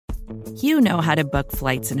You know how to book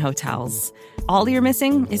flights and hotels. All you're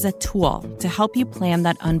missing is a tool to help you plan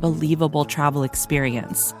that unbelievable travel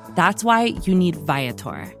experience. That's why you need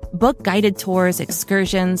Viator. Book guided tours,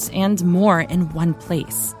 excursions, and more in one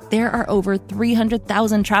place. There are over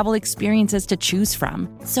 300,000 travel experiences to choose from,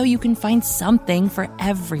 so you can find something for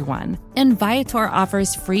everyone. And Viator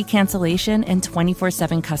offers free cancellation and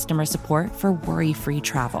 24/7 customer support for worry-free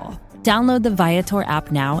travel. Download the Viator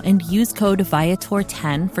app now and use code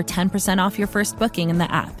Viator10 for 10% off your first booking in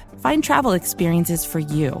the app. Find travel experiences for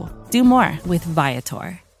you. Do more with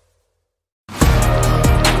Viator.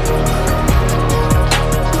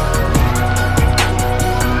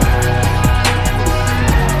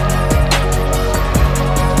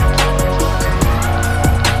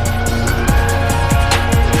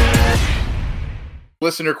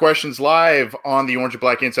 Listener questions live on the Orange and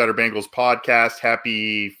Black Insider Bengals podcast.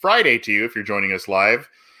 Happy Friday to you if you're joining us live.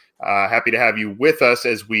 Happy to have you with us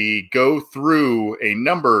as we go through a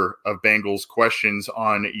number of Bengals questions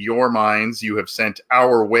on your minds you have sent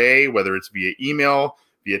our way, whether it's via email,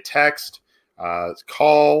 via text,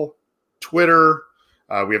 call, Twitter.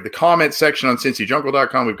 We have the comment section on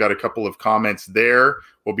CincyJungle.com. We've got a couple of comments there.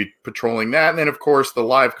 We'll be patrolling that. And then, of course, the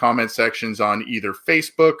live comment sections on either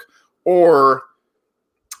Facebook or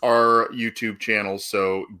our YouTube channels.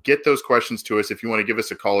 So get those questions to us. If you want to give us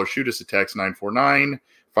a call or shoot us a text,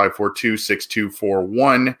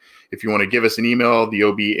 949-542-6241. If you want to give us an email, the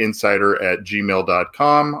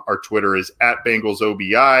obinsider@gmail.com. Our Twitter is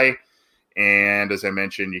 @BengalsOBI. And as I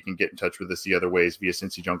mentioned, you can get in touch with us the other ways via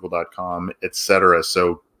CincyJungle.com, etc.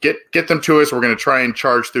 So get them to us. We're going to try and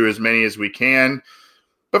charge through as many as we can.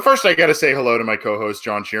 But first, I got to say hello to my co-host,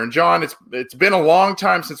 John Sheeran. John, it's been a long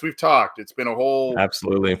time since we've talked. It's been a whole,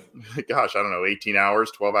 absolutely, gosh, I don't know, 18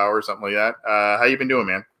 hours, 12 hours, something like that. How you been doing,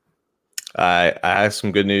 man? I have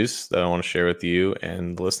some good news that I want to share with you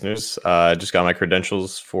and the listeners. I just got my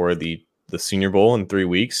credentials for the Senior Bowl in 3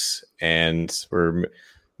 weeks, and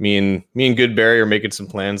me and Goodberry are making some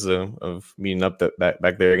plans of meeting up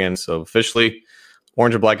back there again. So officially,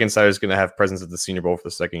 Orange and Black Insider is going to have presence at the Senior Bowl for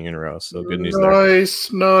the second year in a row. So good news there.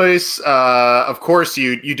 Nice. Of course,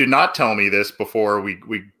 you did not tell me this before we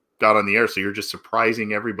got on the air, so you're just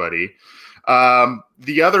surprising everybody.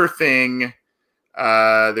 The other thing,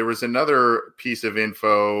 there was another piece of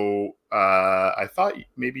info I thought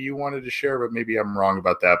maybe you wanted to share, but maybe I'm wrong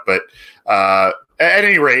about that. But at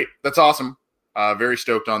any rate, that's awesome. Very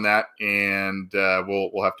stoked on that, and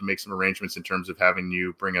we'll have to make some arrangements in terms of having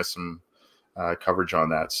you bring us some coverage on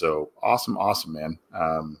that. So awesome, man.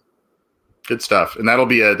 Good stuff. And that'll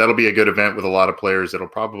be a good event with a lot of players. That'll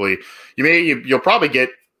probably you'll probably get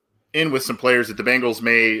in with some players that the Bengals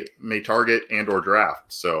may target and or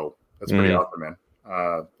draft. So that's pretty awesome, man.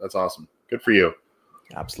 That's awesome. Good for you.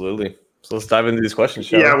 Absolutely. So let's dive into these questions,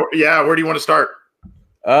 shall we? Yeah. Where do you want to start?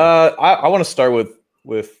 I want to start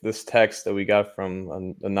with this text that we got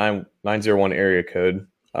from a 901 area code,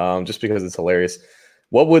 just because it's hilarious.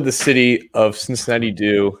 What would the city of Cincinnati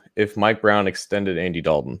do if Mike Brown extended Andy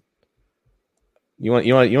Dalton? You want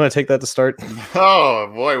to take that to start?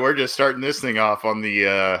 Oh boy, we're just starting this thing off on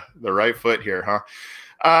the right foot here, huh?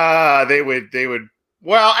 They would.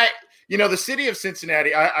 Well, the city of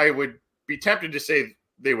Cincinnati, I would be tempted to say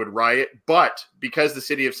they would riot, but because the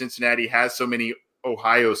city of Cincinnati has so many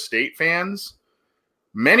Ohio State fans,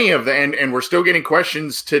 many of them, and we're still getting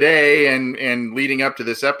questions today and leading up to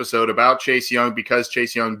this episode about Chase Young, because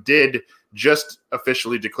Chase Young did just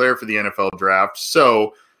officially declare for the NFL draft.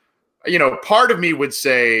 So, part of me would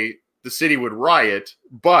say the city would riot,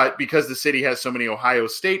 but because the city has so many Ohio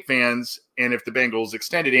State fans, and if the Bengals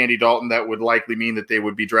extended Andy Dalton, that would likely mean that they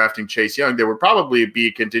would be drafting Chase Young. There would probably be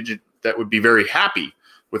a contingent that would be very happy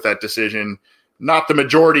with that decision. Not the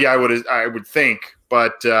majority, I would think.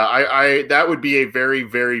 But I that would be a very,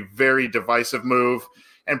 very, very divisive move,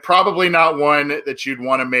 and probably not one that you'd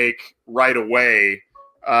want to make right away,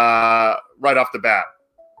 right off the bat.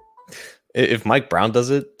 If Mike Brown does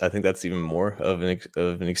it, I think that's even more of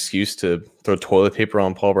an excuse to throw toilet paper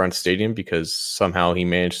on Paul Brown Stadium, because somehow he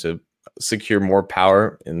managed to secure more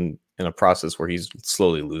power in a process where he's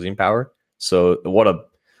slowly losing power. So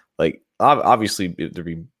obviously there'd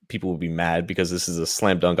be people will be mad because this is a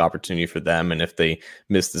slam dunk opportunity for them. And if they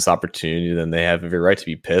miss this opportunity, then they have every right to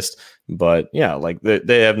be pissed. But yeah,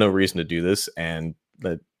 they have no reason to do this. And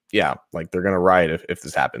they're going to riot if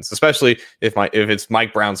this happens, especially if it's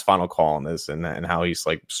Mike Brown's final call on this and how he's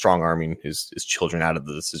strong arming his children out of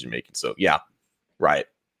the decision making. So yeah, riot.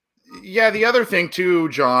 Yeah. The other thing too,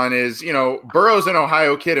 John, is, Burrow's an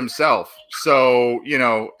Ohio kid himself. So,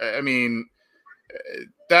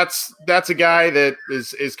 that's a guy that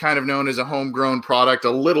is kind of known as a homegrown product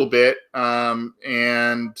a little bit. And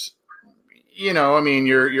I mean,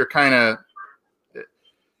 you're kind of,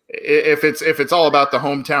 if it's all about the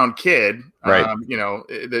hometown kid, right?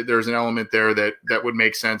 There's an element there that would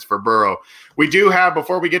make sense for Burrow. We do have,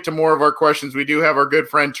 before we get to more of our questions, we do have our good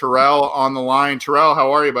friend Terrell on the line. Terrell,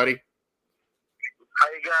 how are you, buddy? How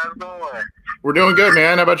you guys doing? We're doing good,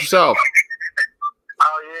 man. How about yourself?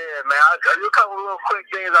 Oh yeah, man. A couple of little quick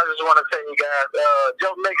things I just want to tell you guys.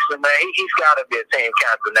 Joe Mixon, man, he's got to be a team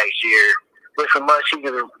captain next year. With so much he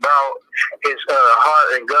is about his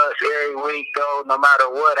heart and guts every week, though, no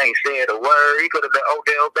matter what, ain't said a word. He could have been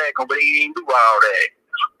Odell Beckham, but he didn't do all that.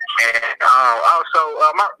 And also,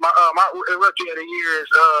 my rookie of the year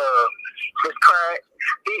is Pratt.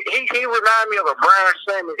 He reminded me of a Brian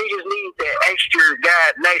Simmons. He just needs that extra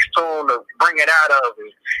guy next to him to bring it out of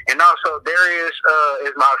him. And also, Darius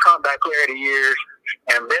is my comeback player of the year,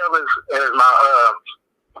 and Bill is my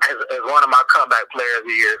as one of my comeback players of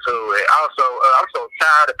the year too. And also, I'm so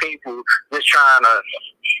tired of people just trying to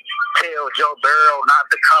tell Joe Burrow not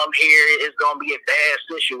to come here. It's gonna be a bad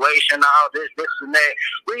situation. All this and that.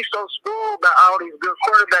 We so spoiled by all these good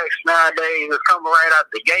quarterbacks nowadays. That's coming right out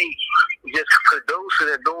the gate, just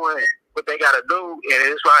producing and doing what they got to do, and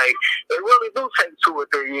it's like it really do take 2 or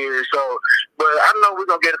 3 years. So, but I know we're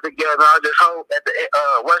gonna get it together. I just hope that the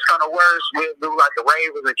worst kind of worst, we'll do like the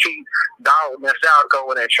Ravens and keep Dalton and South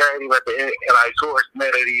going and trade him at the end, like towards the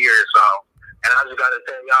middle of the year. So, and I just got to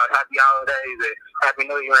tell y'all happy holidays and happy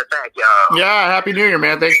New Year and thank y'all. Yeah, happy New Year,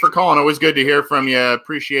 man. Thanks for calling. Always good to hear from you.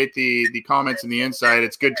 Appreciate the comments and the insight.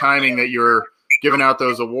 It's good timing that you're giving out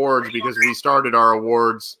those awards because we started our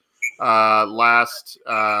awards on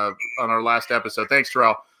our last episode. Thanks,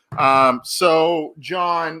 Terrell. So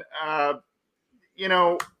John,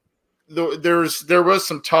 there was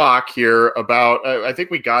some talk here about, I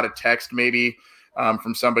think we got a text maybe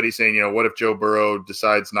from somebody saying, what if Joe Burrow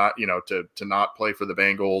decides not, to not play for the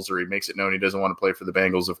Bengals, or he makes it known he doesn't want to play for the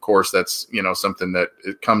Bengals. Of course, that's, something that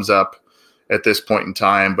it comes up at this point in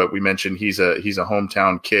time, but we mentioned he's a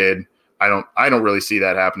hometown kid. I don't really see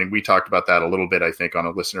that happening. We talked about that a little bit, I think, on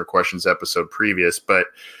a listener questions episode previous. But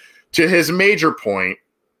to his major point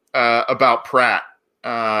about Pratt,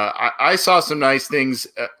 I saw some nice things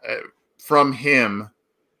from him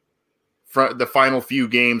from the final few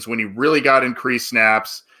games when he really got increased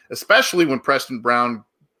snaps, especially when Preston Brown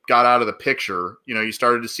got out of the picture. You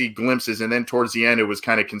started to see glimpses, and then towards the end, it was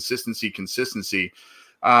kind of consistency.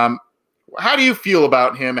 How do you feel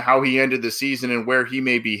about him, how he ended the season and where he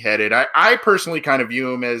may be headed? I personally kind of view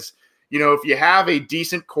him as, if you have a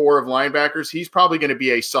decent core of linebackers, he's probably going to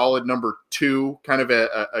be a solid number 2, kind of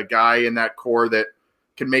a guy in that core that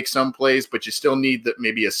can make some plays, but you still need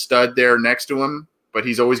maybe a stud there next to him, but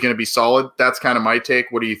he's always going to be solid. That's kind of my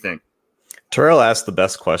take. What do you think? Terrell asked the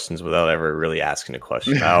best questions without ever really asking a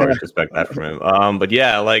question. I always respect that from him. But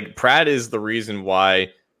yeah, like Pratt is the reason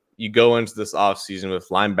why you go into this offseason with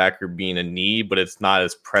linebacker being a need, but it's not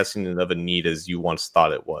as pressing of a need as you once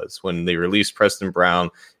thought it was. When they released Preston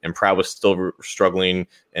Brown and Pratt was still struggling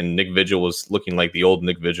and Nick Vigil was looking like the old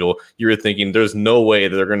Nick Vigil, you were thinking there's no way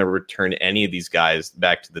that they're going to return any of these guys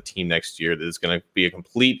back to the team next year. That is going to be a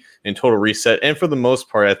complete and total reset. And for the most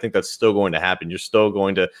part, I think that's still going to happen. You're still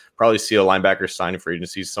going to probably see a linebacker signing for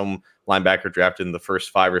agency, some linebacker drafted in the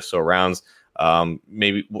first 5 or so rounds.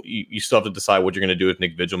 Maybe you still have to decide what you're going to do with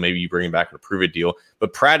Nick Vigil. Maybe you bring him back and approve a deal.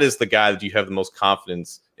 But Pratt is the guy that you have the most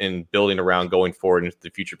confidence in building around going forward into the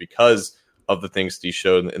future because of the things that he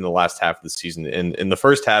showed in the last half of the season. And in the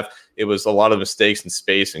first half, it was a lot of mistakes in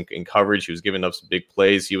space and in coverage. He was giving up some big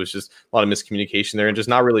plays. He was just a lot of miscommunication there and just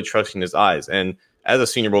not really trusting his eyes. And as a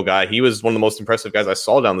Senior Bowl guy, he was one of the most impressive guys I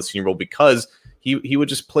saw down the Senior Bowl because he would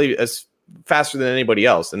just play as faster than anybody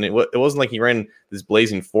else. And it wasn't like he ran this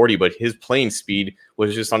blazing 40, but his playing speed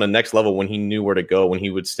was just on the next level when he knew where to go, when he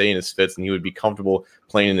would stay in his fits and he would be comfortable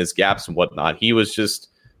playing in his gaps and whatnot. He was just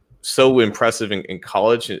so impressive in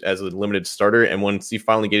college as a limited starter. And once he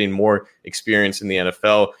finally getting more experience in the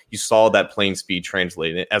NFL, you saw that playing speed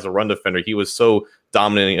translate. As a run defender, he was so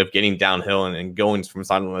dominating of getting downhill and going from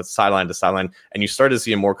sideline to sideline. And you start to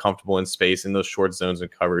see him more comfortable in space in those short zones and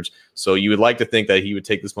coverage. So you would like to think that he would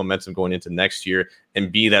take this momentum going into next year and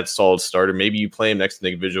be that solid starter. Maybe you play him next to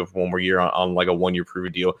Nick Vigil for one more year on like a 1-year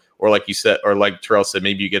prove deal. Or like you said, or like Terrell said,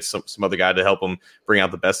 maybe you get some other guy to help him bring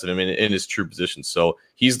out the best of him in his true position. So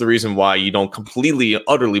he's the reason why you don't completely,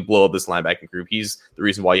 utterly blow up this linebacking group. He's the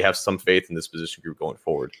reason why you have some faith in this position group going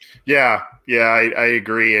forward. Yeah, I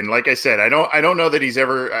agree. And like I said, I don't know that he's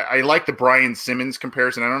ever. I like the Brian Simmons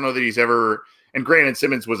comparison. I don't know that he's ever. And granted,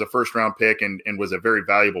 Simmons was a first-round pick and was a very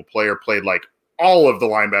valuable player. Played like all of the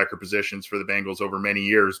linebacker positions for the Bengals over many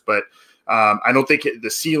years. But I don't think the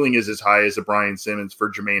ceiling is as high as a Brian Simmons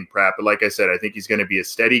for Jermaine Pratt. But like I said, I think he's going to be a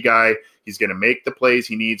steady guy. He's going to make the plays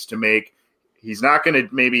he needs to make. He's not going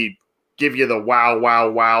to maybe give you the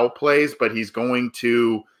wow plays, but he's going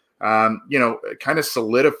to, kind of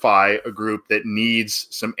solidify a group that needs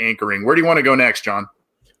some anchoring. Where do you want to go next, John?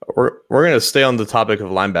 We're going to stay on the topic of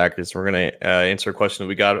linebackers. We're going to answer a question that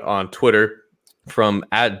we got on Twitter from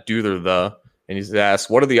 @Duther and he's asked,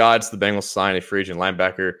 what are the odds the Bengals sign a free agent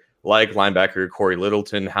linebacker like linebacker Corey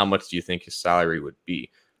Littleton? How much do you think his salary would be?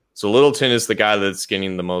 So Littleton is the guy that's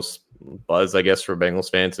getting the most buzz, I guess, for Bengals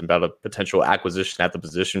fans about a potential acquisition at the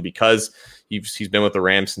position because he's been with the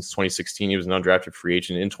Rams since 2016. He was an undrafted free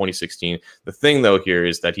agent in 2016. The thing, though, here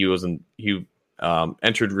is that he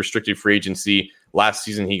entered restricted free agency last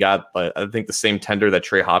season. He got, I think, the same tender that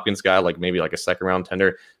Trey Hopkins got, like maybe like a second round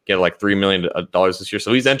tender, get like $3 million this year.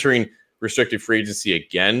 So he's entering restricted free agency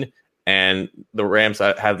again, and the Rams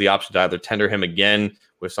have the option to either tender him again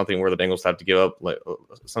with something where the Bengals have to give up like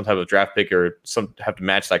some type of draft pick or have to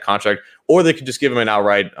match that contract, or they could just give him an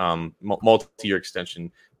outright multi-year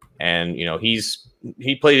extension. And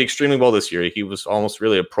he played extremely well this year. He was almost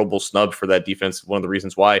really a Pro Bowl snub for that defense. One of the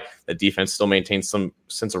reasons why that defense still maintains some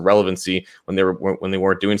sense of relevancy when they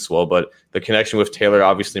weren't doing so well. But the connection with Taylor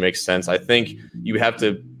obviously makes sense. I think you have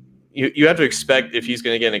to expect if he's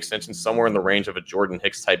going to get an extension somewhere in the range of a Jordan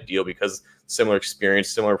Hicks type deal, because similar experience,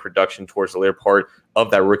 similar production towards the later part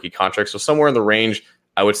of that rookie contract. So somewhere in the range,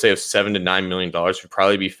 I would say, of $7 to $9 million would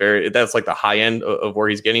probably be fair. That's like the high end of where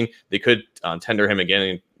he's getting. They could tender him again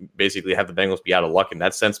and basically have the Bengals be out of luck in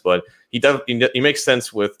that sense. But he makes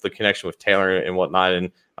sense with the connection with Taylor and whatnot,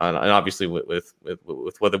 and obviously with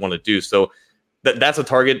what they want to do. So that's a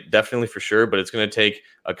target, definitely, for sure, but it's going to take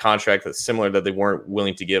a contract that's similar that they weren't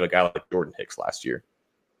willing to give a guy like Jordan Hicks last year.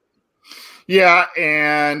 Yeah,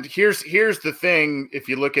 and here's the thing. If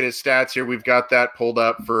you look at his stats here, we've got that pulled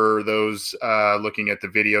up for those looking at the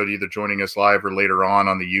video, either joining us live or later on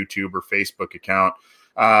the YouTube or Facebook account.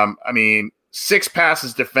 6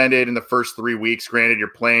 passes defended in the first 3 weeks. Granted, you're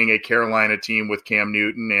playing a Carolina team with Cam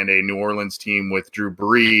Newton and a New Orleans team with Drew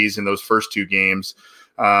Brees in those first 2 games.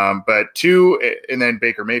 But 2, and then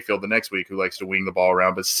Baker Mayfield the next week, who likes to wing the ball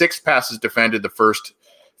around. But 6 passes defended the first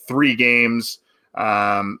 3 games.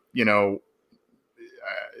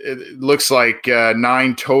 It looks like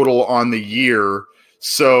 9 total on the year.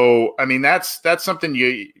 So, that's something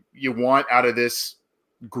you want out of this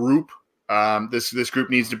group. This group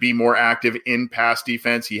needs to be more active in pass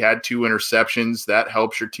defense. He had 2 interceptions. That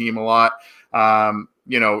helps your team a lot.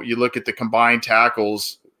 You look at the combined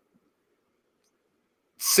tackles.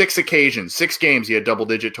 6 occasions, 6 games, he had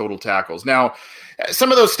double-digit total tackles. Now,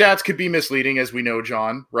 some of those stats could be misleading, as we know,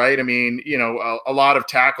 John, right? A lot of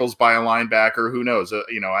tackles by a linebacker, who knows? I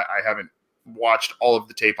haven't watched all of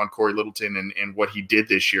the tape on Corey Littleton and what he did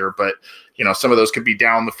this year, but, some of those could be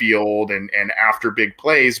down the field and after big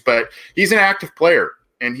plays. But he's an active player,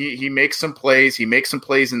 and he makes some plays. He makes some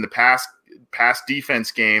plays in the pass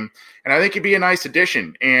defense game, and I think he'd be a nice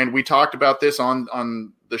addition. And we talked about this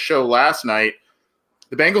on the show last night.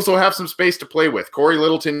 The Bengals will have some space to play with. Corey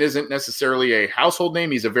Littleton isn't necessarily a household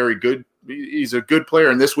name. He's a good player,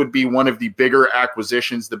 and this would be one of the bigger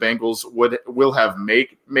acquisitions the Bengals will have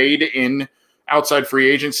made in outside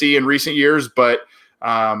free agency in recent years. But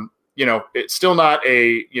it's still not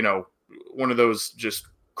one of those just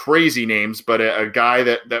crazy names, but a guy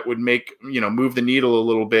that would make move the needle a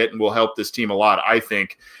little bit and will help this team a lot, I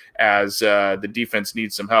think, as the defense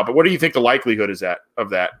needs some help. But what do you think the likelihood of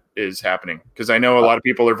that is happening? Because I know a lot of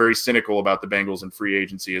people are very cynical about the Bengals and free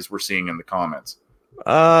agency, as we're seeing in the comments.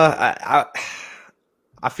 I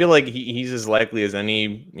feel like he's as likely as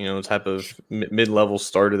any type of mid-level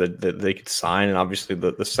starter that they could sign, and obviously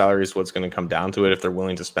the salary is what's going to come down to it if they're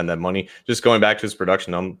willing to spend that money. Just going back to his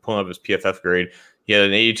production, I'm pulling up his PFF grade. He had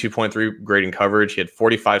an 82.3 grade in coverage. He had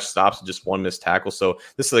 45 stops and just 1 missed tackle. So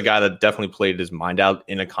this is a guy that definitely played his mind out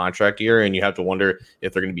in a contract year, and you have to wonder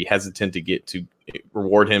if they're going to be hesitant to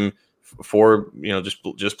reward him for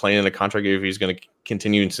just playing in a contract year if he's going to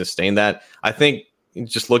continue and sustain that. I think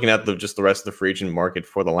just looking at the rest of the free agent market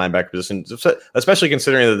for the linebacker position, especially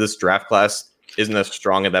considering that this draft class isn't as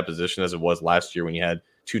strong at that position as it was last year when you had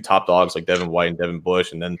 2 top dogs like Devin White and Devin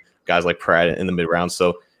Bush, and then guys like Pratt in the mid round.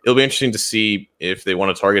 So it'll be interesting to see if they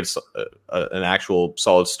want to target an actual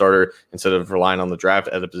solid starter instead of relying on the draft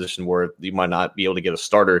at a position where you might not be able to get a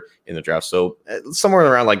starter in the draft. So somewhere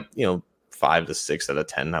around 5 to 6 out of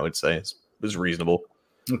 10, I would say is reasonable.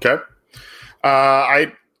 Okay.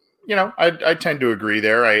 I tend to agree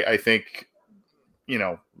there. I think,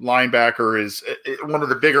 linebacker is one of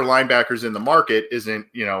the bigger linebackers in the market isn't,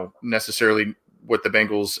 necessarily what the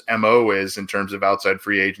Bengals MO is in terms of outside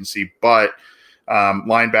free agency, but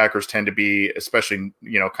linebackers tend to be, especially,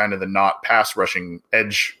 kind of the not pass rushing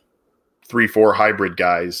edge 3-4 hybrid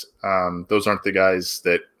guys. Those aren't the guys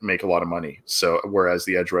that make a lot of money. So, whereas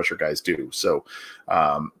the edge rusher guys do. So,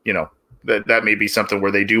 that may be something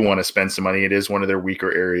where they do want to spend some money. It is one of their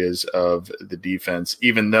weaker areas of the defense,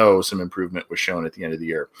 even though some improvement was shown at the end of the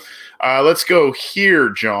year. Let's go here,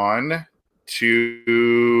 John,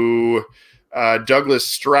 to Douglas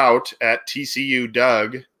Strout at TCU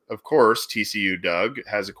Doug. Of course, TCU Doug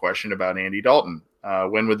has a question about Andy Dalton.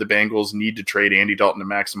 When would the Bengals need to trade Andy Dalton to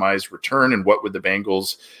maximize return, and what would the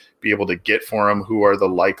Bengals be able to get for him? Who are the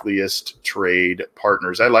likeliest trade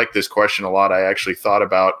partners? I like this question a lot. I actually thought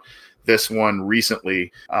about this one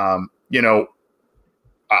recently. There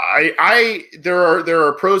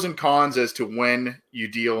are pros and cons as to when you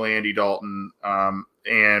deal Andy Dalton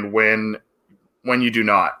and when you do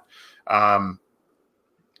not.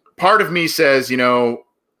 Part of me says,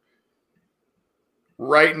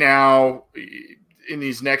 right now in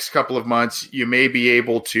these next couple of months, you may be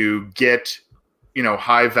able to get,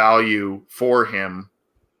 high value for him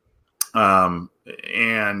and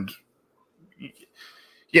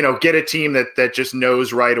get a team that just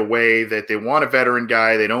knows right away that they want a veteran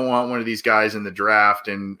guy. They don't want one of these guys in the draft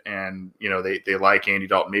and they like Andy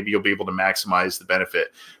Dalton. Maybe you'll be able to maximize the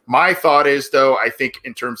benefit. My thought is, though, I think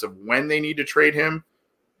in terms of when they need to trade him,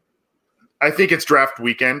 I think it's draft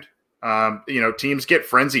weekend. Teams get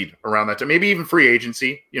frenzied around that time, maybe even free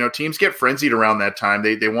agency. Teams get frenzied around that time.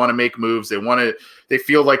 They want to make moves. They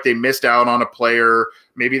feel like they missed out on a player.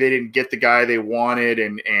 Maybe they didn't get the guy they wanted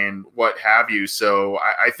and what have you. So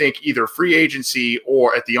I think either free agency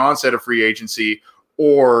or at the onset of free agency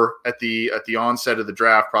or at the onset of the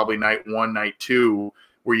draft, probably night 1, night 2,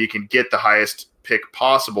 where you can get the highest pick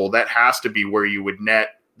possible. That has to be where you would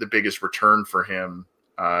net the biggest return for him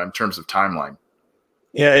in terms of timeline.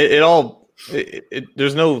 Yeah,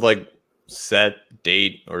 there's no set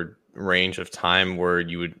date or range of time where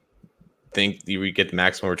you would think you would get the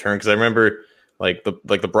maximum return. Because I remember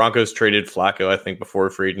the Broncos traded Flacco, I think, before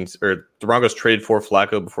free agency, or the Broncos traded for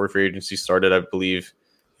Flacco before free agency started. I believe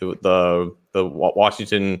the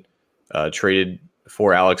Washington traded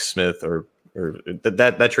for Alex Smith, or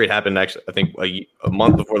that trade happened actually, I think, a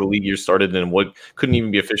month before the league year started, and what couldn't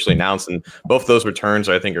even be officially announced. And both those returns,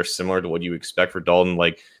 I think, are similar to what you expect for Dalton.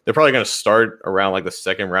 They're probably going to start around the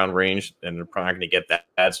second round range, and they're probably not going to get that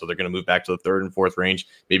bad. So they're going to move back to the third and fourth range.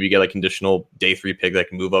 Maybe you get a conditional day 3 pick that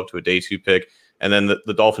can move up to a day 2 pick. And then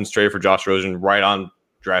the Dolphins traded for Josh Rosen right on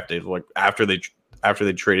draft day, after they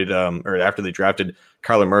drafted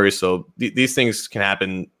Kyler Murray. So these things can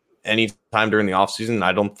happen anytime during the offseason.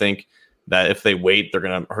 I don't think that if they wait, they're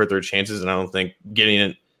going to hurt their chances. And I don't think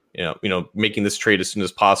getting it, making this trade as soon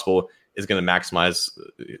as possible is going to maximize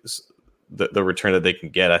the return that they can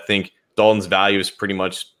get. I think Dalton's value is pretty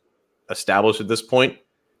much established at this point,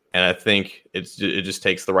 and I think it just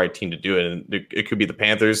takes the right team to do it. And it could be the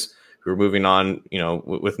Panthers, who are moving on,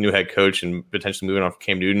 with new head coach and potentially moving on from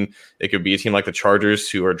Cam Newton. It could be a team like the Chargers,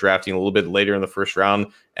 who are drafting a little bit later in the first round,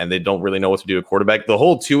 and they don't really know what to do at quarterback. The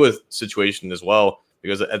whole Tua situation as well,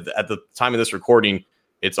 because at the time of this recording,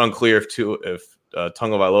 it's unclear if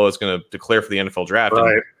Tagovailoa is going to declare for the NFL draft.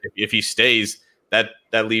 Right. And if he stays, that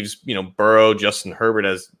leaves Burrow, Justin Herbert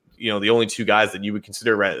as the only 2 guys that you would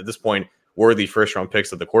consider at this point worthy first round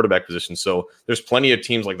picks at the quarterback position. So there's plenty of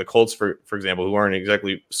teams like the Colts, for example, who aren't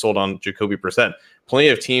exactly sold on Jacoby Brissett. Plenty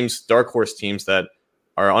of teams, dark horse teams, that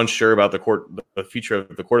are unsure about the future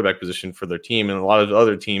of the quarterback position for their team, and a lot of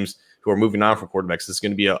other teams who are moving on from quarterbacks. It's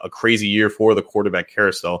going to be a crazy year for the quarterback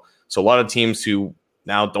carousel. So a lot of teams who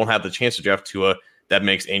now don't have the chance to draft Tua, that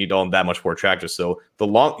makes Andy Dalton that much more attractive. So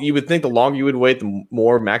you would think the longer you would wait, the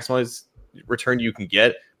more maximized return you can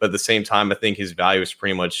get. But at the same time, I think his value is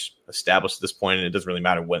pretty much established at this point, and it doesn't really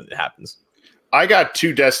matter when it happens. I got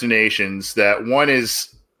 2 destinations that one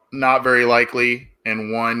is not very likely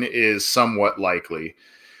and one is somewhat likely.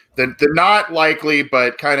 The not likely,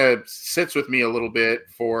 but kind of sits with me a little bit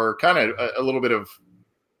for kind of a little bit of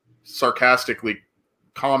sarcastically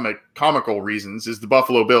comical reasons, is the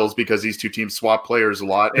Buffalo Bills, because these 2 teams swap players a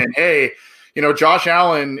lot. And hey, Josh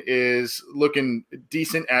Allen is looking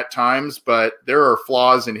decent at times, but there are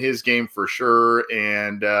flaws in his game for sure.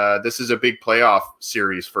 And this is a big playoff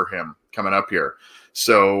series for him coming up here.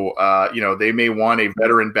 So, they may want a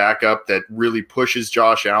veteran backup that really pushes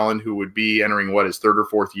Josh Allen, who would be entering his 3rd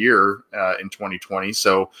or 4th year in 2020.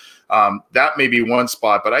 So that may be one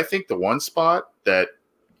spot. But I think the one spot that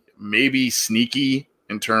may be sneaky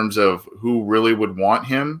in terms of who really would want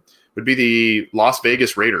him would be the Las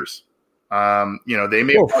Vegas Raiders. They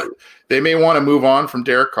may want to move on from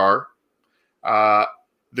Derek Carr.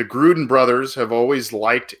 The Gruden brothers have always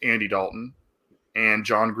liked Andy Dalton, and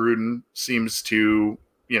John Gruden seems to,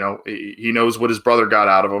 he knows what his brother got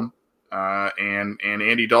out of him. And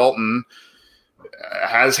Andy Dalton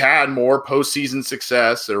has had more postseason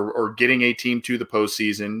success or getting a team to the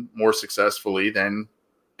postseason more successfully than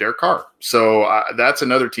Derek Carr. So that's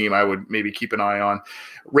another team I would maybe keep an eye on.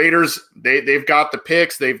 Raiders, they've got the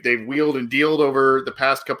picks. They've wheeled and dealed over the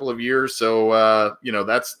past couple of years. So,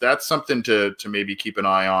 that's something to maybe keep an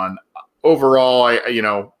eye on. Overall,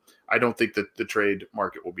 I don't think that the trade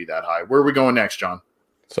market will be that high. Where are we going next, John?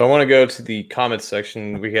 So I want to go to the comment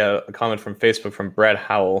section. We got a comment from Facebook from Brad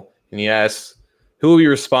Howell, and he asks, who will be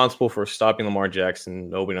responsible for stopping Lamar Jackson?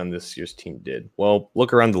 Nobody on this year's team did. Well,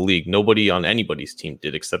 look around the league. Nobody on anybody's team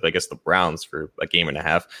did, except, I guess, the Browns for a game and a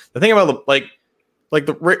half. The thing about,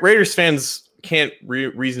 the Raiders fans can't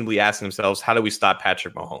reasonably ask themselves, how do we stop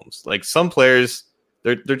Patrick Mahomes? Like, some players,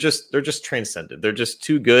 they're just transcended. They're just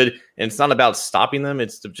too good, and it's not about stopping them.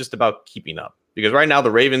 It's just about keeping up. Because right now,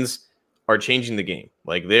 the Ravens are changing the game.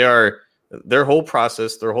 Like, their whole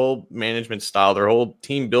process, their whole management style, their whole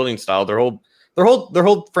team building style, their whole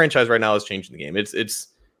franchise right now is changing the game. It's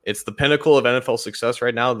the pinnacle of NFL success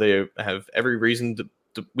right now. They have every reason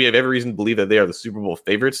we have every reason to believe that they are the Super Bowl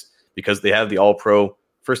favorites because they have the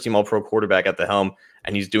first team All-Pro quarterback at the helm,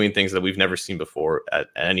 and he's doing things that we've never seen before at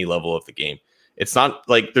any level of the game. It's not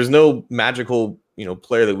like there's no magical,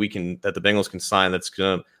 player that the Bengals can sign that's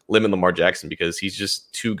going to limit Lamar Jackson because he's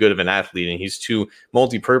just too good of an athlete and he's too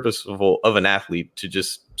multi-purposeful of an athlete to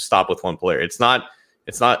just stop with one player. It's not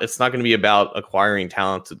going to be about acquiring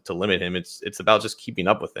talent to limit him. It's about just keeping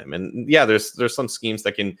up with him. And yeah, there's some schemes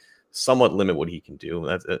that can somewhat limit what he can do.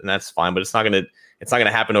 That's fine, but it's not going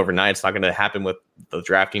to happen overnight. It's not going to happen with the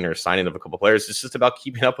drafting or signing of a couple players. It's just about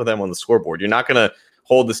keeping up with them on the scoreboard. You're not going to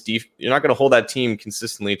hold that team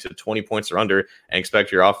consistently to 20 points or under and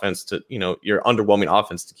expect your offense to, your underwhelming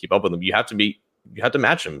offense to keep up with them. You have to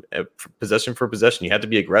match them possession for possession. You have to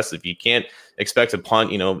be aggressive. You can't expect to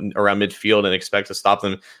punt, around midfield and expect to stop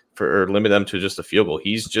them or limit them to just a field goal.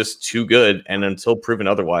 He's just too good. And until proven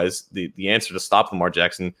otherwise, the answer to stop Lamar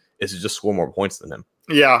Jackson is to just score more points than him.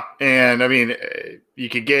 Yeah. And I mean, you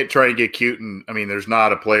could try to get cute. And I mean, there's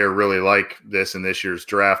not a player really like this in this year's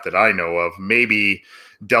draft that I know of. Maybe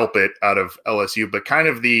Delpit out of LSU, but kind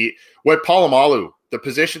of what Polamalu, the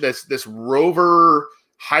position that's this rover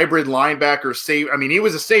hybrid linebacker he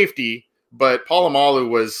was a safety, but Polamalu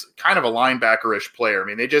was kind of a linebacker-ish player. I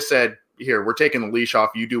mean, they just said, here, we're taking the leash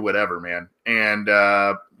off. You do whatever, man. And,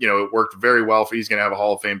 it worked very well. He's going to have a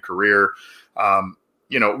Hall of Fame career.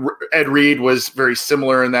 Ed Reed was very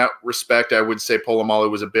similar in that respect. I would say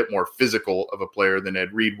Polamalu was a bit more physical of a player than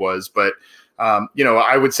Ed Reed was. But,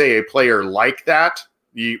 I would say a player like that,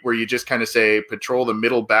 where you just kind of say patrol the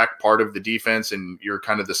middle back part of the defense and you're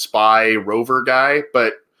kind of the spy rover guy.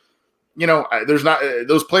 But, there's not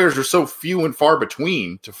those players are so few and far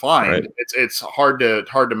between to find. Right. It's hard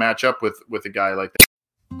to match up with a guy like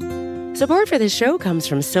that. Support for this show comes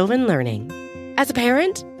from Sylvan Learning. As a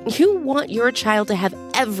parent, you want your child to have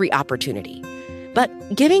every opportunity, but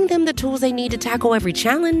giving them the tools they need to tackle every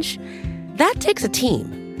challenge, that takes a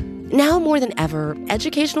team. Now more than ever,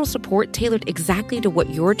 educational support tailored exactly to what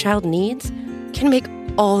your child needs can make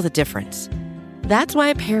all the difference. That's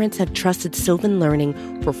why parents have trusted Sylvan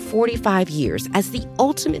Learning for 45 years as the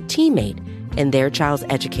ultimate teammate in their child's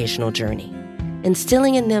educational journey,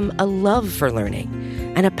 instilling in them a love for learning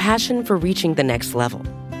and a passion for reaching the next level.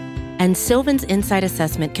 And Sylvan's Insight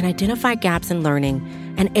Assessment can identify gaps in learning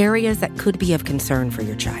and areas that could be of concern for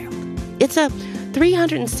your child. It's a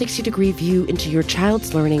 360-degree view into your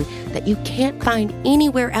child's learning that you can't find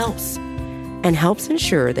anywhere else and helps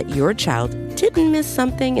ensure that your child didn't miss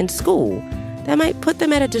something in school that might put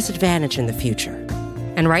them at a disadvantage in the future.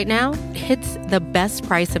 And right now, it's the best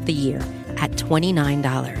price of the year at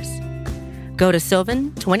 $29. Go to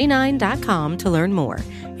sylvan29.com to learn more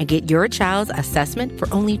and get your child's assessment for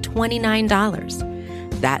only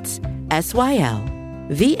 $29. That's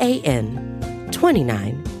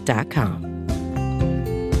SYLVAN29.com.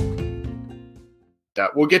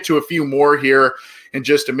 We'll get to a few more here in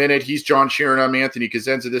just a minute. He's John Sheeran. I'm Anthony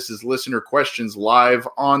Cosenza. This is Listener Questions live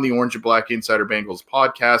on the Orange and Black Insider Bengals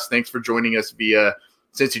podcast. Thanks for joining us via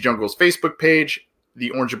Cincy Jungle's Facebook page, the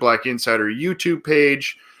Orange and Black Insider YouTube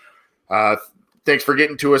page. thanks for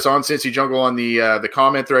getting to us on Cincy Jungle on the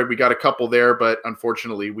comment thread. We got a couple there, but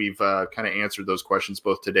unfortunately we've kind of answered those questions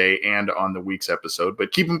both today and on the week's episode.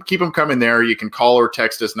 But keep them coming there. You can call or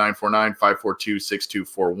text us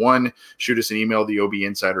 949-542-6241. Shoot us an email,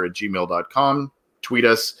 theobinsider@gmail.com. Tweet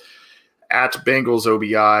us at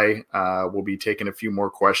BengalsOBI. We'll be taking a few more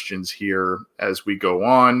questions here as we go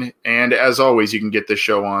on. And as always, you can get this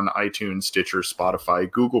show on iTunes, Stitcher, Spotify,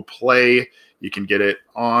 Google Play. You can get it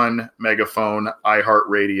on Megaphone,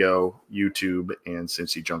 iHeartRadio, YouTube, and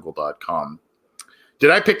CincyJungle.com.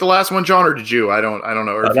 Did I pick the last one, John, or did you? I don't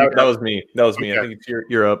know. Or that was me. That was me. Okay. I think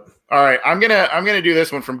you're up. All right, I'm gonna do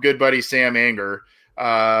this one from good buddy Sam Anger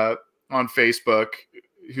on Facebook,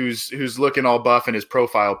 who's looking all buff in his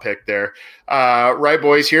profile pic there. Right,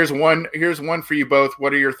 boys. Here's one for you both.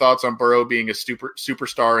 What are your thoughts on Burrow being a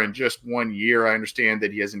superstar in just 1 year? I understand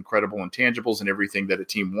that he has incredible intangibles and everything that a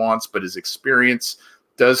team wants, but his experience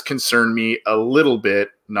does concern me a little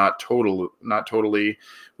bit. Not totally.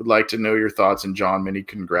 Would like to know your thoughts. And John, many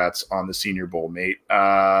congrats on the Senior Bowl, mate.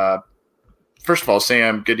 First of all,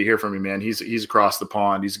 Sam, good to hear from you, man. He's across the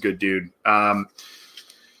pond. He's a good dude.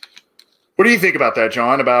 What do you think about that,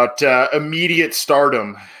 John, about immediate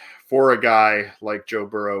stardom for a guy like Joe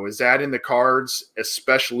Burrow? Is that in the cards,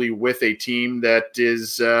 especially with a team that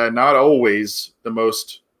is not always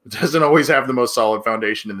doesn't always have the most solid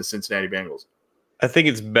foundation in the Cincinnati Bengals? I think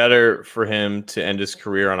it's better for him to end his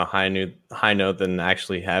career on a high note than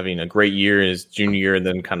actually having a great year in his junior year and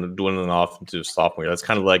then kind of dwindling off into his sophomore year. That's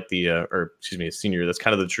kind of like senior year. That's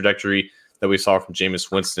kind of the trajectory that we saw from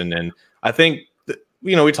Jameis Winston. And I think,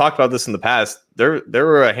 we talked about this in the past. There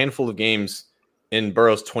were a handful of games in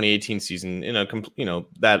Burrow's 2018 season in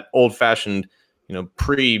that old fashioned,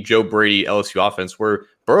 pre-Joe Brady LSU offense where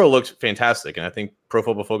Burrow looked fantastic. And I think Pro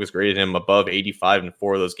Football Focus graded him above 85 in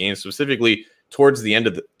 4 of those games, specifically towards the end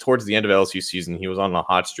of LSU season. He was on a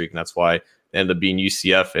hot streak, and that's why they ended up being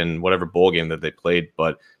UCF in whatever bowl game that they played.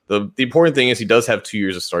 But the important thing is he does have 2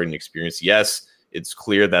 years of starting experience. Yes, it's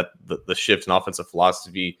clear that the shift in offensive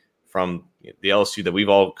philosophy from the LSU that we've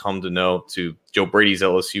all come to know to Joe Brady's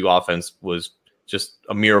LSU offense was just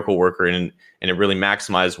a miracle worker, and it really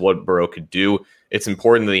maximized what Burrow could do. It's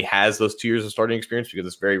important that he has those 2 years of starting experience because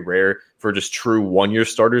it's very rare for just true 1 year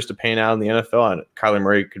starters to pan out in the NFL. And Kyler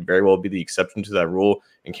Murray could very well be the exception to that rule,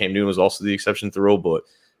 and Cam Newton was also the exception to the rule. But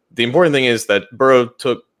the important thing is that Burrow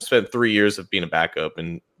spent 3 years of being a backup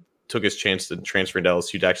and took his chance to transfer into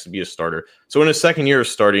LSU to actually be a starter. So in his second year of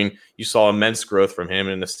starting, you saw immense growth from him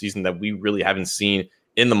in a season that we really haven't seen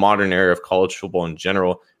in the modern era of college football in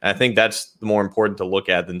general. And I think that's the more important to look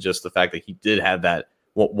at than just the fact that he did have that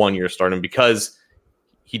 1 year starting, because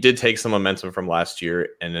he did take some momentum from last year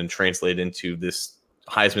and then translate into this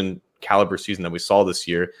Heisman caliber season that we saw this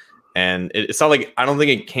year. And it's not like, I don't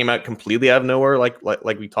think it came out completely out of nowhere like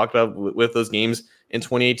we talked about with those games in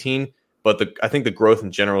 2018. But I think the growth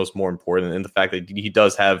in general is more important, and the fact that he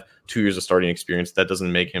does have 2 years of starting experience, that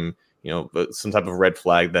doesn't make him, some type of red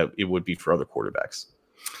flag that it would be for other quarterbacks.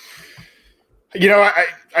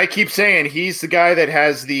 I keep saying he's the guy that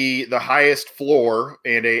has the highest floor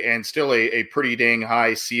and still a pretty dang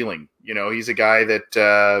high ceiling. He's a guy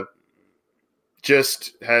that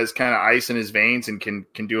just has kind of ice in his veins and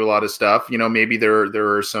can do a lot of stuff. Maybe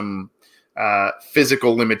there are some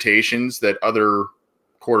physical limitations that other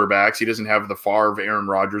quarterbacks. He doesn't have the Favre, Aaron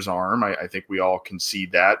Rodgers arm. I think we all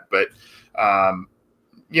concede that, but a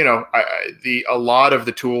lot of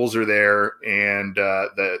the tools are there, and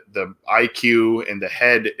the IQ and the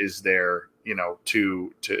head is there,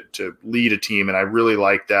 to lead a team, and I really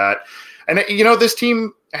like that. And this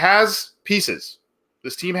team has pieces.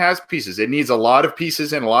 It needs a lot of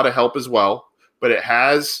pieces and a lot of help as well, but it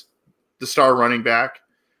has the star running back.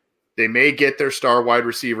 They may get their star wide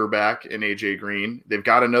receiver back in AJ Green. They've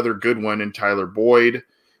got another good one in Tyler Boyd.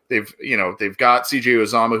 They've got CJ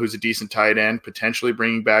Uzomah, who's a decent tight end, potentially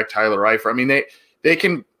bringing back Tyler Eifert. I mean,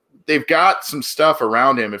 they've got some stuff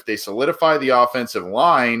around him. If they solidify the offensive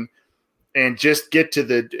line and just get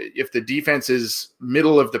to if the defense is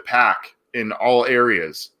middle of the pack in all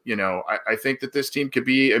areas, I think that this team could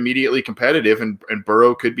be immediately competitive, and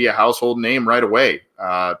Burrow could be a household name right away.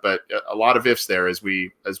 But a lot of ifs there, as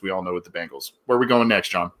we all know with the Bengals. Where are we going next,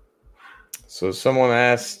 John? So someone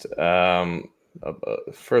asked a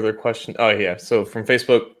further question. Oh yeah. So from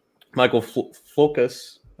Facebook, Michael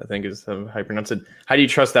Fulkus, I think is how you pronounce it. How do you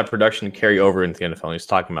trust that production to carry over into the NFL? And he's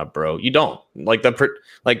talking about Burrow. You don't. Like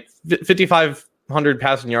 5,500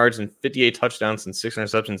 passing yards and 58 touchdowns and 6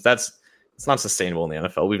 interceptions. It's not sustainable in the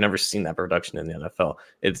NFL. We've never seen that production in the NFL.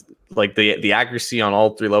 It's like the accuracy on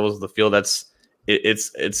all 3 levels of the field. It's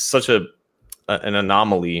such a an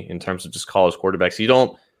anomaly in terms of just college quarterbacks. You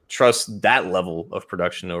don't trust that level of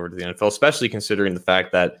production over to the NFL, especially considering the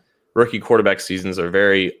fact that rookie quarterback seasons are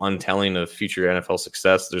very untelling of future NFL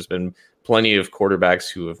success. There's been plenty of quarterbacks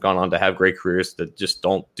who have gone on to have great careers that just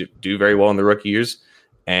don't do very well in the rookie years.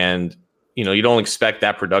 And, you don't expect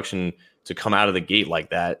that production to come out of the gate like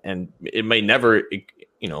that. And it may never,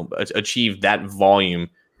 achieve that volume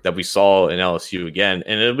that we saw in LSU again.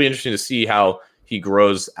 And it'll be interesting to see how he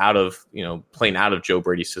grows out of, playing out of Joe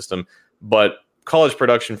Brady's system. But college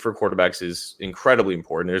production for quarterbacks is incredibly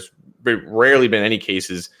important. There's rarely been any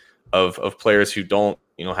cases of players who don't,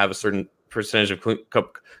 have a certain percentage of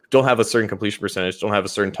don't have a certain completion percentage, don't have a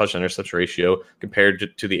certain touchdown interception ratio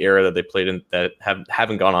compared to the era that they played in that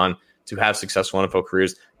haven't gone on to have successful NFL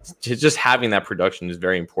careers. Just having that production is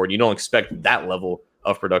very important. You don't expect that level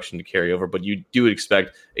of production to carry over, but you do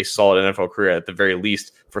expect a solid NFL career at the very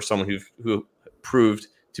least for someone who proved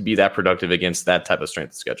to be that productive against that type of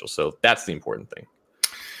strength of schedule. So that's the important thing.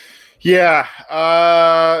 Yeah.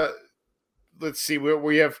 Let's see.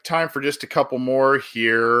 We have time for just a couple more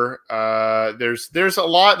here. There's been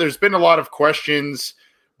a lot of questions,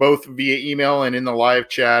 both via email and in the live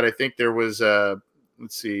chat. I think there was a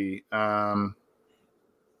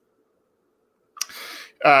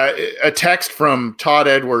text from Todd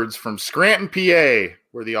Edwards from Scranton, PA,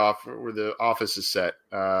 where the office is set.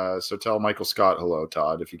 So tell Michael Scott hello,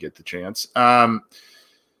 Todd, if you get the chance.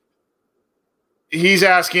 He's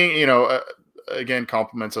asking, again,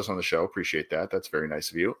 compliments us on the show. Appreciate that. That's very nice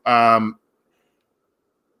of you.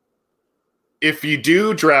 If you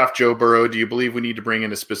do draft Joe Burrow, do you believe we need to bring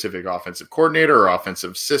in a specific offensive coordinator or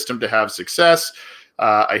offensive system to have success?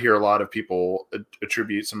 I hear a lot of people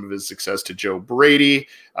attribute some of his success to Joe Brady.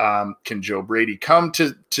 Can Joe Brady come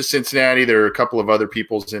to Cincinnati? There are a couple of other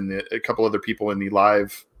people in the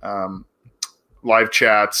live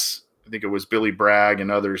chats. I think it was Billy Bragg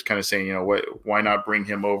and others kind of saying, why not bring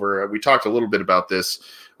him over? We talked a little bit about this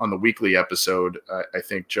on the weekly episode, I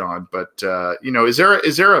think, John. But is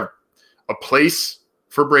there a place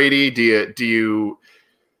for Brady? Do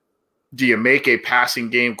you make a passing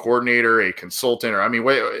game coordinator, a consultant,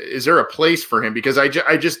 or is there a place for him? Because I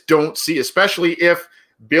just don't see, especially if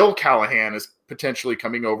Bill Callahan is potentially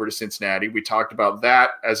coming over to Cincinnati. We talked about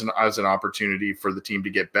that as an opportunity for the team to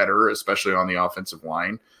get better, especially on the offensive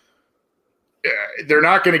line. They're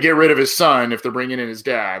not going to get rid of his son if they're bringing in his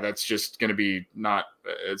dad. That's just going to be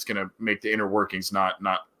it's going to make the inner workings not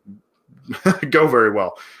go very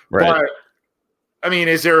well. Right. But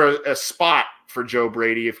is there a spot for Joe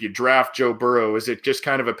Brady if you draft Joe Burrow? Is it just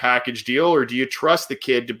kind of a package deal, or do you trust the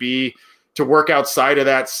kid to work outside of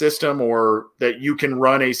that system, or that you can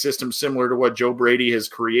run a system similar to what Joe Brady has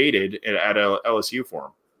created at LSU for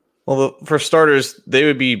him? Well, for starters, they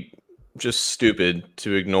would be just stupid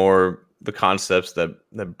to ignore the concepts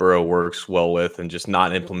that Burrow works well with and just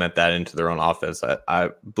not implement that into their own offense.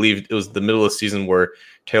 I believe it was the middle of the season where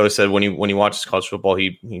Taylor said when he watches college football,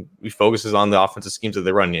 he focuses on the offensive schemes that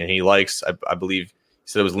they run, and he likes, I believe he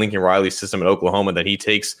said it was Lincoln Riley's system at Oklahoma, that he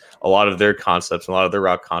takes a lot of their concepts, a lot of their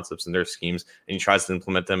route concepts and their schemes, and he tries to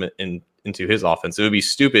implement them into his offense. It would be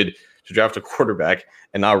stupid to draft a quarterback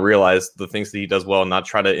and not realize the things that he does well and not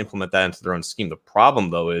try to implement that into their own scheme. The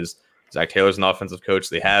problem, though, is Zach Taylor's an offensive coach.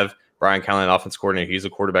 They have Brian Callahan, offense coordinator. He's a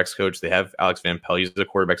quarterback's coach. They have Alex Van Pelt. He's a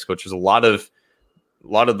quarterback's coach. There's a lot of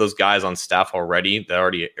those guys on staff already that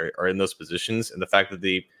already are in those positions. And the fact that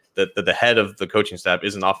the head of the coaching staff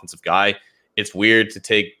is an offensive guy, it's weird to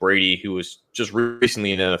take Brady, who was just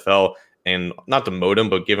recently in the NFL, and not demote him,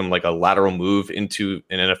 but give him like a lateral move into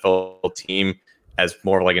an NFL team as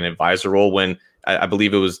more of like an advisor role, when I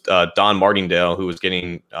believe it was Don Martindale who was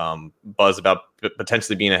getting buzz about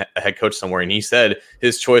potentially being a head coach somewhere. And he said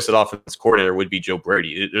his choice at offense coordinator would be Joe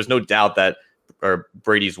Brady. There's no doubt that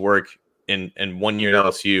Brady's work in 1 year at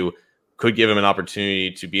LSU could give him an opportunity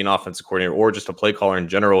to be an offensive coordinator or just a play caller in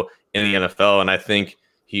general in the NFL. And I think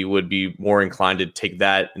he would be more inclined to take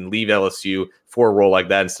that and leave LSU for a role like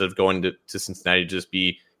that instead of going to Cincinnati to just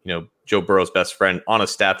be, Joe Burrow's best friend on a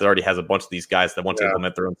staff that already has a bunch of these guys that want to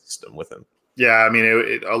implement their own system with him. Yeah,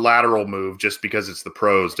 a lateral move just because it's the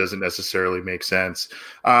pros doesn't necessarily make sense.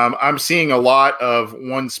 I'm seeing a lot of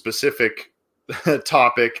one specific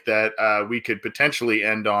topic that we could potentially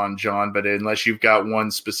end on, John, but unless you've got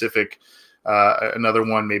one specific, another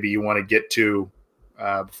one maybe you want to get to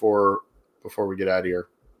before we get out of here.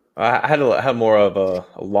 I had more of a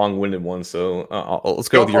long-winded one, so let's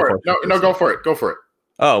go with your question. No, go for it. Go for it.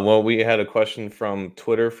 Oh, well, we had a question from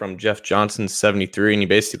Twitter from Jeff Johnson 73, and he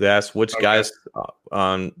basically asked which guys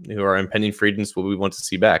who are impending free agents will we want to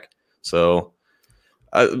see back. So,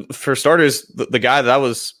 for starters, the guy that I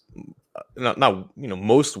was not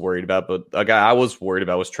most worried about, but a guy I was worried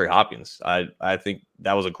about was Trey Hopkins. I think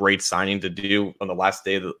that was a great signing to do on the last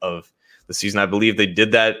day of the season. I believe they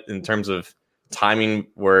did that in terms of timing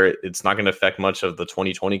where it's not going to affect much of the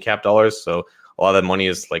 2020 cap dollars. So a lot of that money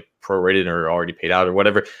is like prorated or already paid out or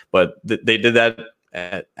whatever. But they did that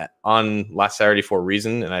on last Saturday for a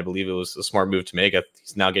reason, and I believe it was a smart move to make.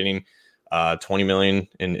 He's now getting $20 million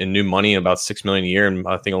in new money, about $6 million a year, and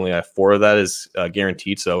I think only 4 of that is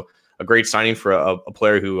guaranteed. So a great signing for a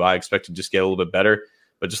player who I expect to just get a little bit better.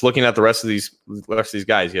 But just looking at the rest of these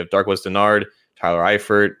guys, you have Darqueze Dennard, Tyler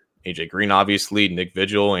Eifert, AJ Green, obviously, Nick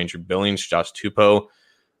Vigil, Andrew Billings, Josh Tupou.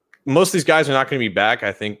 Most of these guys are not going to be back,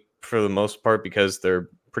 I think, for the most part, because they're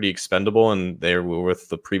pretty expendable and they were with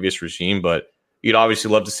the previous regime. But you'd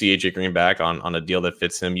obviously love to see AJ Green back on a deal that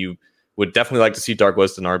fits him. You would definitely like to see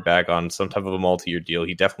Darqueze Dennard back on some type of a multi-year deal.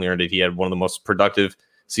 He definitely earned it. He had one of the most productive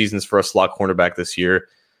seasons for a slot cornerback this year.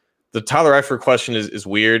 The Tyler Eifert question is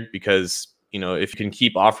weird because, if you can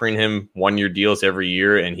keep offering him 1-year deals every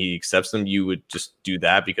year and he accepts them, you would just do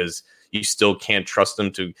that because you still can't trust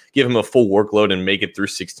him to give him a full workload and make it through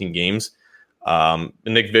 16 games.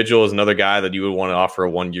 Nick Vigil is another guy that you would want to offer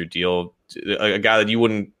a 1-year deal, a guy that you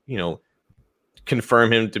wouldn't,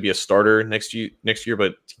 confirm him to be a starter next year,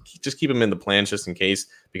 but just keep him in the plans just in case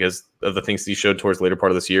because of the things he showed towards the later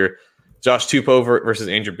part of this year. Josh Tupou versus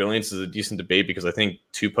Andrew Billings is a decent debate because I think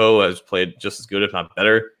Tupou has played just as good, if not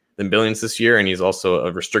better, than Billings this year, and he's also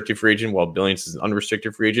a restricted free agent while Billings is an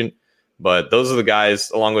unrestricted free agent. But those are the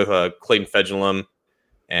guys, along with Clayton Fedulum,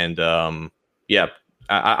 and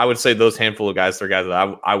I would say those handful of guys are guys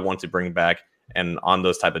that I want to bring back and on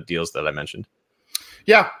those type of deals that I mentioned.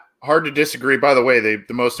 Yeah, hard to disagree. By the way, the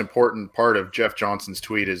most important part of Jeff Johnson's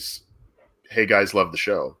tweet is, "Hey guys, love the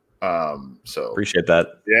show." So appreciate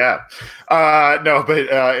that. Yeah. No, but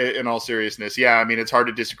in all seriousness, yeah, I mean, it's hard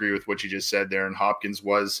to disagree with what you just said there. And Hopkins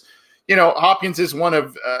is one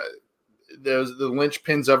of the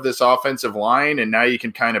linchpins of this offensive line. And now you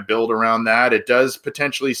can kind of build around that. It does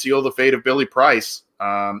potentially seal the fate of Billy Price.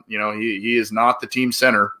 He is not the team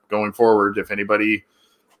center going forward. If anybody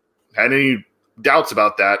had any doubts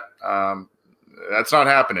about that, that's not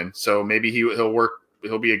happening. So maybe he'll work.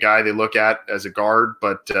 He'll be a guy they look at as a guard,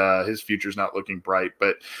 but his future's not looking bright.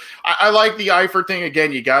 But I like the Eifert thing.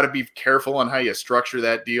 Again, you got to be careful on how you structure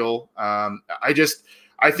that deal.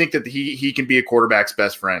 I think that he can be a quarterback's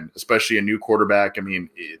best friend, especially a new quarterback. I mean,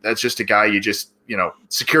 that's just a guy you just,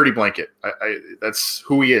 security blanket. That's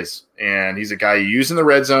who he is. And he's a guy you use in the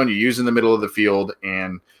red zone, you use in the middle of the field.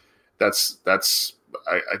 And that's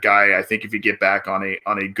a guy, I think if you get back on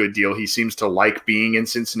a good deal, he seems to like being in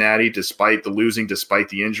Cincinnati despite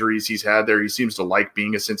the injuries he's had there. He seems to like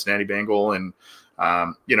being a Cincinnati Bengal. And,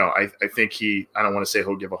 I think I don't want to say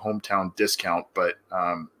he'll give a hometown discount, but,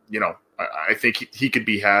 I think he could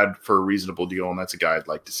be had for a reasonable deal, and that's a guy I'd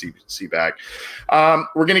like to see back.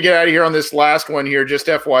 We're going to get out of here on this last one here. Just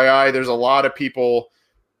FYI, there's a lot of people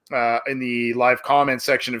in the live comment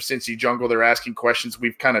section of Cincy Jungle. They're asking questions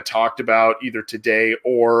we've kind of talked about either today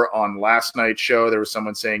or on last night's show. There was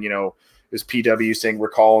someone saying, is PW saying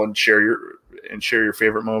recall and share your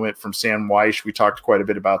favorite moment from Sam Weish. We talked quite a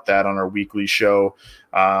bit about that on our weekly show.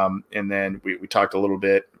 And then we talked a little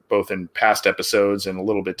bit both in past episodes and a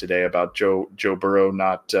little bit today about Joe Burrow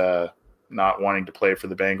not wanting to play for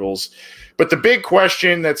the Bengals. But the big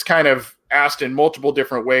question that's kind of asked in multiple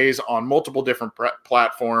different ways on multiple different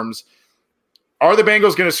platforms, are the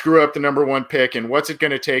Bengals going to screw up the number 1 pick, and what's it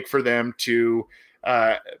going to take for them to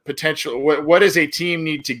what does a team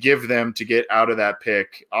need to give them to get out of that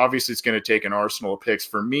pick? Obviously, it's going to take an arsenal of picks.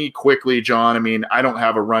 For me, quickly, John, I mean, I don't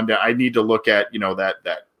have a rundown. I need to look at,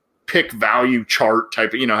 that pick value chart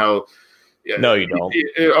type of, how. No, you don't.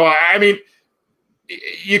 I mean,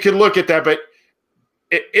 you can look at that, but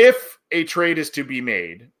if a trade is to be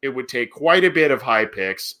made, it would take quite a bit of high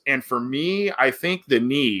picks. And for me, I think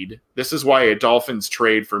this is why a Dolphins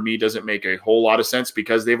trade for me doesn't make a whole lot of sense,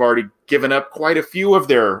 because they've already given up quite a few of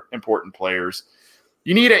their important players.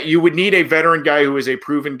 You would need a veteran guy who is a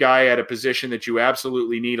proven guy at a position that you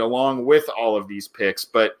absolutely need along with all of these picks.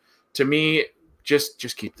 But to me,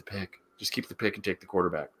 just keep the pick. Just keep the pick and take the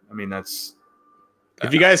quarterback. I mean, that's.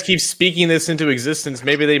 If you guys keep speaking this into existence,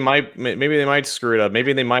 maybe they might screw it up.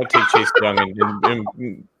 Maybe they might take Chase Young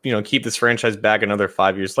and keep this franchise back another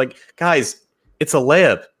 5 years. Like, guys, it's a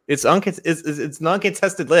layup. It's an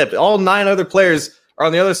uncontested layup. All 9 other players are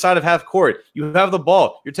on the other side of half court. You have the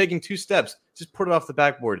ball. You're taking 2 steps. Just put it off the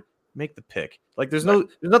backboard. Make the pick. Like, there's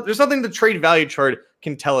nothing the trade value chart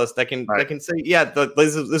can tell us that can say, yeah,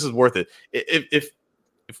 this is worth it. If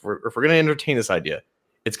we're going to entertain this idea,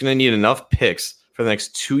 it's going to need enough picks for the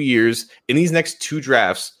next 2 years in these next 2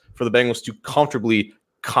 drafts for the Bengals to comfortably,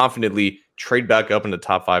 confidently trade back up in the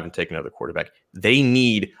top 5 and take another quarterback. They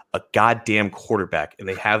need a goddamn quarterback, and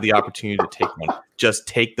they have the opportunity to take one. Just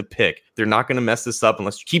take the pick. They're not going to mess this up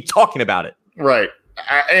unless you keep talking about it. Right.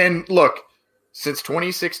 And look, since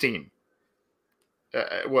 2016,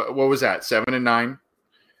 what was that? 7-9.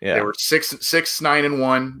 Yeah. They were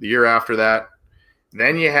 6-9-1 the year after that.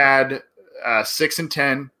 Then you had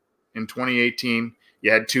 6-10 in 2018.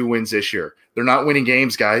 You had 2 wins this year. They're not winning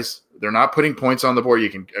games, guys. They're not putting points on the board. You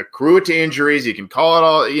can accrue it to injuries. You can call it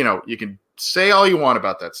all. You can say all you want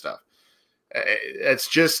about that stuff. It's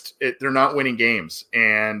just they're not winning games,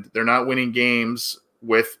 and they're not winning games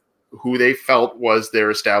with who they felt was their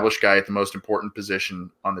established guy at the most important position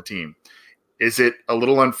on the team. Is it a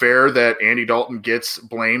little unfair that Andy Dalton gets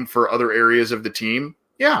blamed for other areas of the team?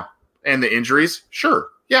 Yeah. And the injuries? Sure.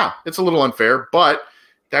 Yeah, it's a little unfair, but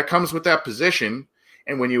that comes with that position.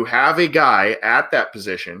 And when you have a guy at that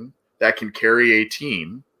position that can carry a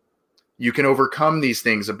team, you can overcome these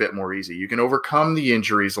things a bit more easy. You can overcome the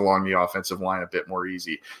injuries along the offensive line a bit more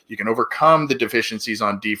easy. You can overcome the deficiencies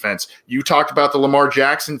on defense. You talked about the Lamar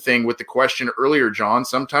Jackson thing with the question earlier, John.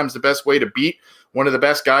 Sometimes the best way to beat one of the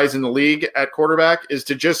best guys in the league at quarterback is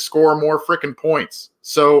to just score more freaking points.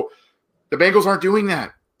 So the Bengals aren't doing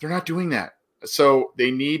that. They're not doing that. So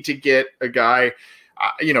they need to get a guy,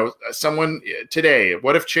 someone today.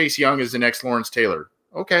 What if Chase Young is the next Lawrence Taylor?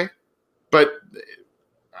 Okay. But,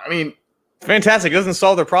 I mean, fantastic. It doesn't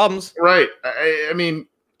solve their problems. Right. I mean,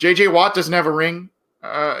 J.J. Watt doesn't have a ring.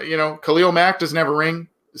 Khalil Mack doesn't have a ring.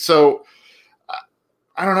 So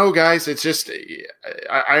I don't know, guys. It's just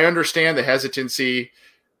I understand the hesitancy,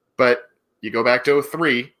 but you go back to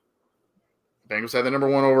 2003. Bengals had the number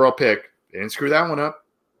 1 overall pick. They didn't screw that one up.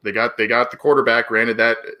 They got the quarterback. Granted,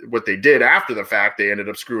 that what they did after the fact, they ended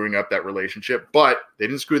up screwing up that relationship, but they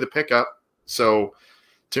didn't screw the pick up. So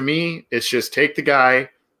to me, it's just take the guy.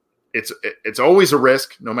 It's always a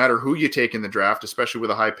risk, no matter who you take in the draft, especially with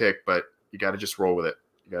a high pick, but you got to just roll with it.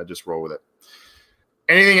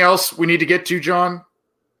 Anything else we need to get to, John?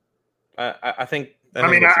 I think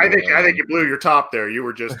you blew your top there. You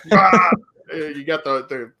were just you got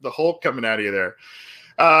the Hulk coming out of you there.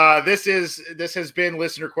 This has been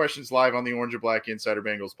Listener Questions Live on the Orange and Black Insider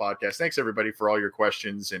Bengals podcast. Thanks everybody for all your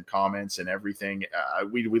questions and comments and everything.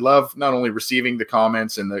 We love not only receiving the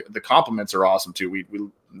comments, and the compliments are awesome too. We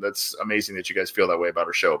that's amazing that you guys feel that way about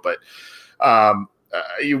our show, but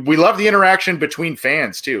we love the interaction between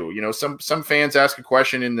fans too. Some fans ask a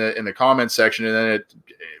question in the comments section, and then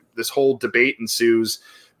this whole debate ensues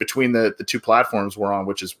between the 2 platforms we're on,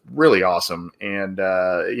 which is really awesome. And,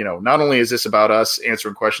 not only is this about us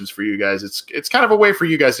answering questions for you guys, it's kind of a way for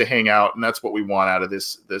you guys to hang out. And that's what we want out of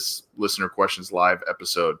this Listener Questions Live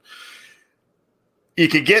episode. You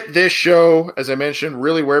can get this show, as I mentioned,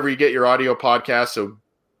 really wherever you get your audio podcast. So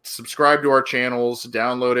subscribe to our channels,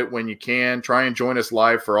 download it when you can. Try and join us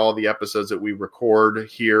live for all the episodes that we record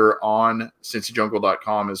here on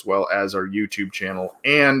CincyJungle.com, as well as our YouTube channel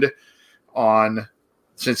and on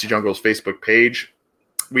Cincy Jungle's Facebook page.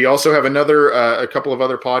 We also have a couple of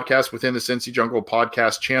other podcasts within the Cincy Jungle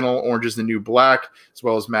podcast channel, Orange is the New Black, as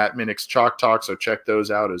well as Matt Minnick's Chalk Talk. So check those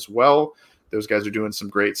out as well. Those guys are doing some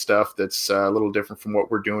great stuff that's a little different from what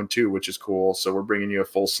we're doing too, which is cool. So we're bringing you a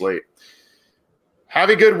full slate. Have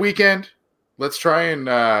a good weekend. Let's try and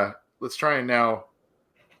now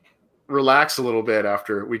relax a little bit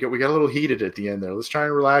after we got a little heated at the end there. Let's try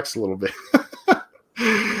and relax a little bit.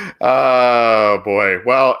 Oh boy.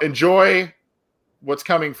 Well, enjoy what's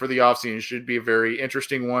coming for the offseason. It should be a very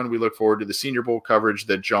interesting one. We look forward to the Senior Bowl coverage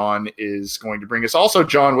that John is going to bring us. Also,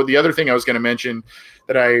 John, what the other thing I was going to mention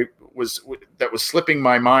that was slipping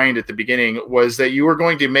my mind at the beginning was that you were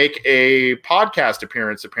going to make a podcast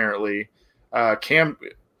appearance, apparently.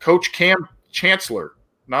 Coach Cam Chancellor,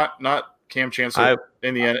 not Cam Chancellor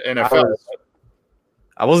in the NFL.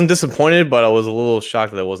 I wasn't disappointed, but I was a little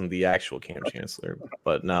shocked that it wasn't the actual Cam Chancellor.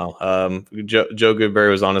 But no, Joe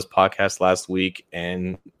Goodberry was on his podcast last week,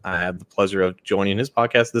 and I had the pleasure of joining his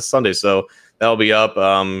podcast this Sunday. So that'll be up,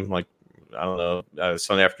 Sunday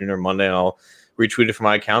afternoon or Monday, and I'll retweet it from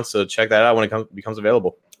my account. So check that out when it becomes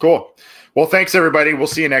available. Cool. Well, thanks everybody. We'll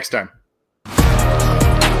see you next time.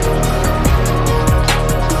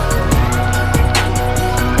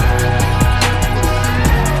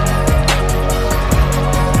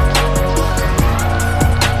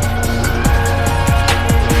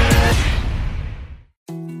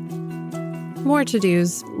 More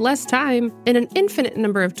to-dos, less time, and an infinite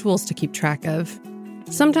number of tools to keep track of.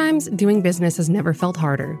 Sometimes doing business has never felt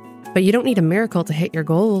harder, but you don't need a miracle to hit your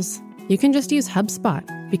goals. you can just use HubSpot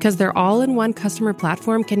because their all-in-one customer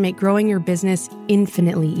platform can make growing your business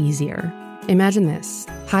infinitely easier. Imagine this: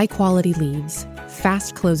 high-quality leads,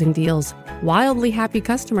 fast closing deals, wildly happy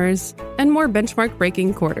customers, and more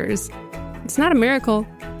benchmark-breaking quarters. It's not a miracle,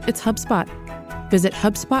 it's HubSpot. Visit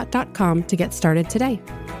HubSpot.com to get started today.